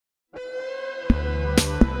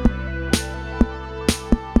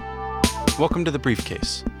Welcome to The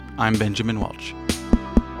Briefcase. I'm Benjamin Welch.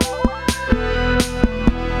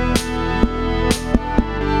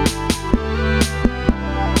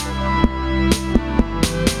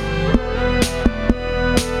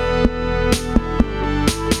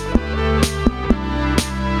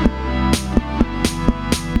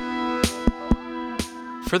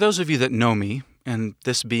 For those of you that know me, and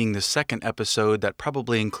this being the second episode that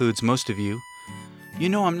probably includes most of you, you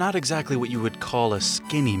know I'm not exactly what you would call a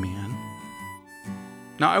skinny man.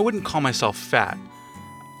 Now, I wouldn't call myself fat.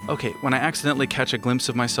 Okay, when I accidentally catch a glimpse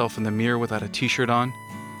of myself in the mirror without a t-shirt on,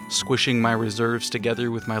 squishing my reserves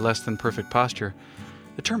together with my less than perfect posture,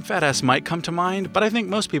 the term fat ass might come to mind, but I think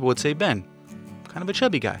most people would say Ben. Kind of a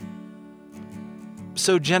chubby guy.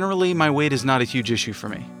 So generally, my weight is not a huge issue for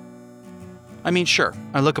me. I mean, sure,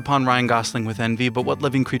 I look upon Ryan Gosling with envy, but what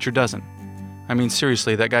living creature doesn't? I mean,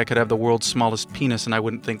 seriously, that guy could have the world's smallest penis and I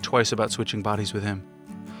wouldn't think twice about switching bodies with him.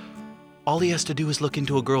 All he has to do is look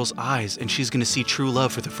into a girl's eyes and she's gonna see true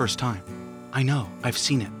love for the first time. I know, I've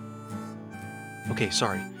seen it. Okay,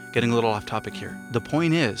 sorry, getting a little off topic here. The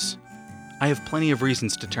point is, I have plenty of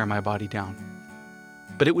reasons to tear my body down.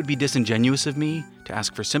 But it would be disingenuous of me to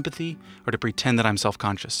ask for sympathy or to pretend that I'm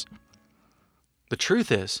self-conscious. The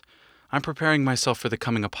truth is, I'm preparing myself for the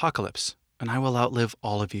coming apocalypse, and I will outlive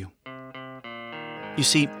all of you. You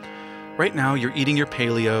see, right now you're eating your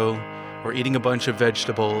paleo or eating a bunch of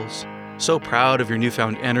vegetables, so proud of your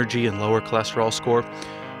newfound energy and lower cholesterol score,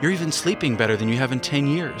 you're even sleeping better than you have in 10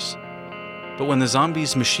 years. But when the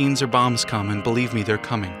zombies, machines, or bombs come, and believe me, they're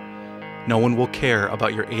coming, no one will care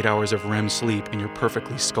about your 8 hours of REM sleep and your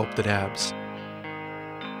perfectly sculpted abs.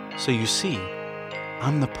 So you see,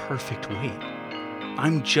 I'm the perfect weight.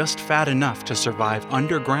 I'm just fat enough to survive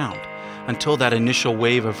underground until that initial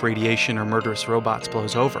wave of radiation or murderous robots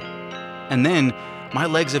blows over. And then, my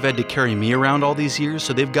legs have had to carry me around all these years,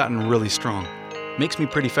 so they've gotten really strong. Makes me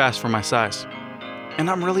pretty fast for my size. And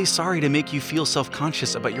I'm really sorry to make you feel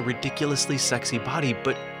self-conscious about your ridiculously sexy body,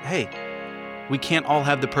 but hey, we can't all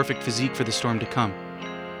have the perfect physique for the storm to come.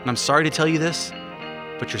 And I'm sorry to tell you this,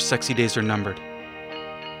 but your sexy days are numbered.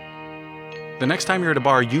 The next time you're at a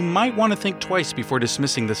bar, you might want to think twice before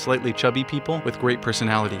dismissing the slightly chubby people with great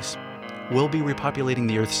personalities. We'll be repopulating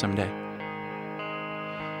the earth someday.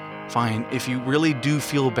 Fine, if you really do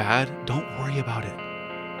feel bad, don't worry about it.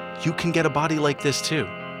 You can get a body like this too.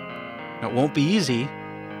 Now, it won't be easy.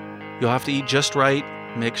 You'll have to eat just right,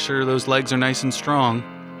 make sure those legs are nice and strong,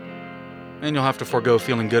 and you'll have to forego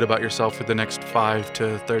feeling good about yourself for the next 5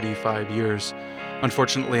 to 35 years.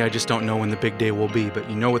 Unfortunately, I just don't know when the big day will be, but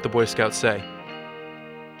you know what the Boy Scouts say.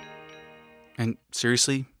 And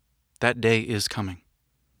seriously, that day is coming.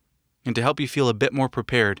 And to help you feel a bit more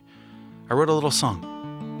prepared, I wrote a little song.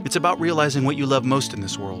 It's about realizing what you love most in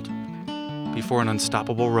this world before an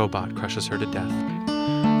unstoppable robot crushes her to death.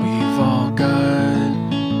 We've all got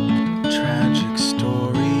tragic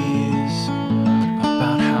stories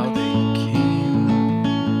about how they came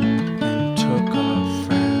and took our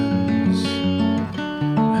friends.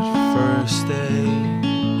 At first they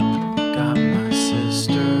got my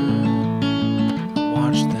sister. I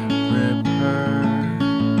watched them rip her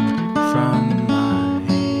from my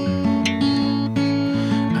hand.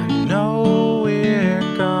 I know we're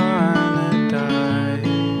gonna die,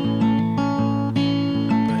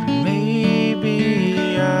 but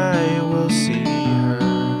maybe I will see her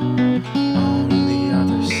on the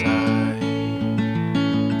other side.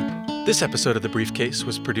 This episode of The Briefcase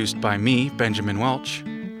was produced by me, Benjamin Welch.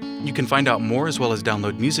 You can find out more as well as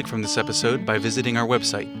download music from this episode by visiting our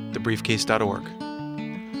website, thebriefcase.org.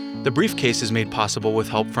 The Briefcase is made possible with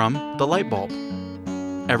help from the light bulb.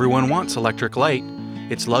 Everyone wants electric light.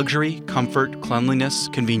 It's luxury, comfort, cleanliness,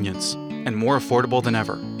 convenience, and more affordable than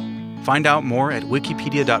ever. Find out more at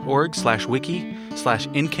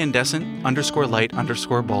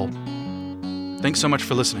wikipedia.org/wiki/incandescent_light_bulb. Thanks so much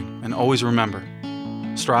for listening, and always remember,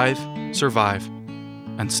 strive, survive,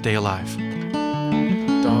 and stay alive.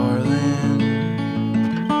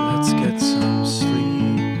 Darling, let's get some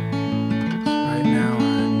sleep. Right now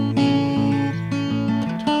I need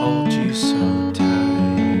to hold you so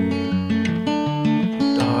tight.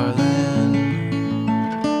 Darling,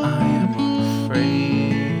 I am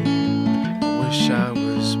afraid. I wish I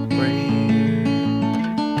was brave.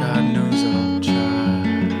 God knows I'll try.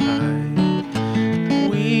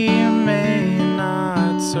 We may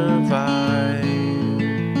not survive,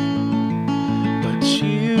 but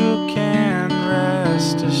you can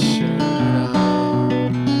rest assured I'll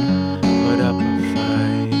put up a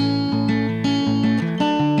fight.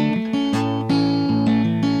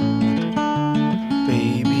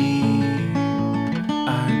 Baby,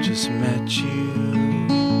 I just met you.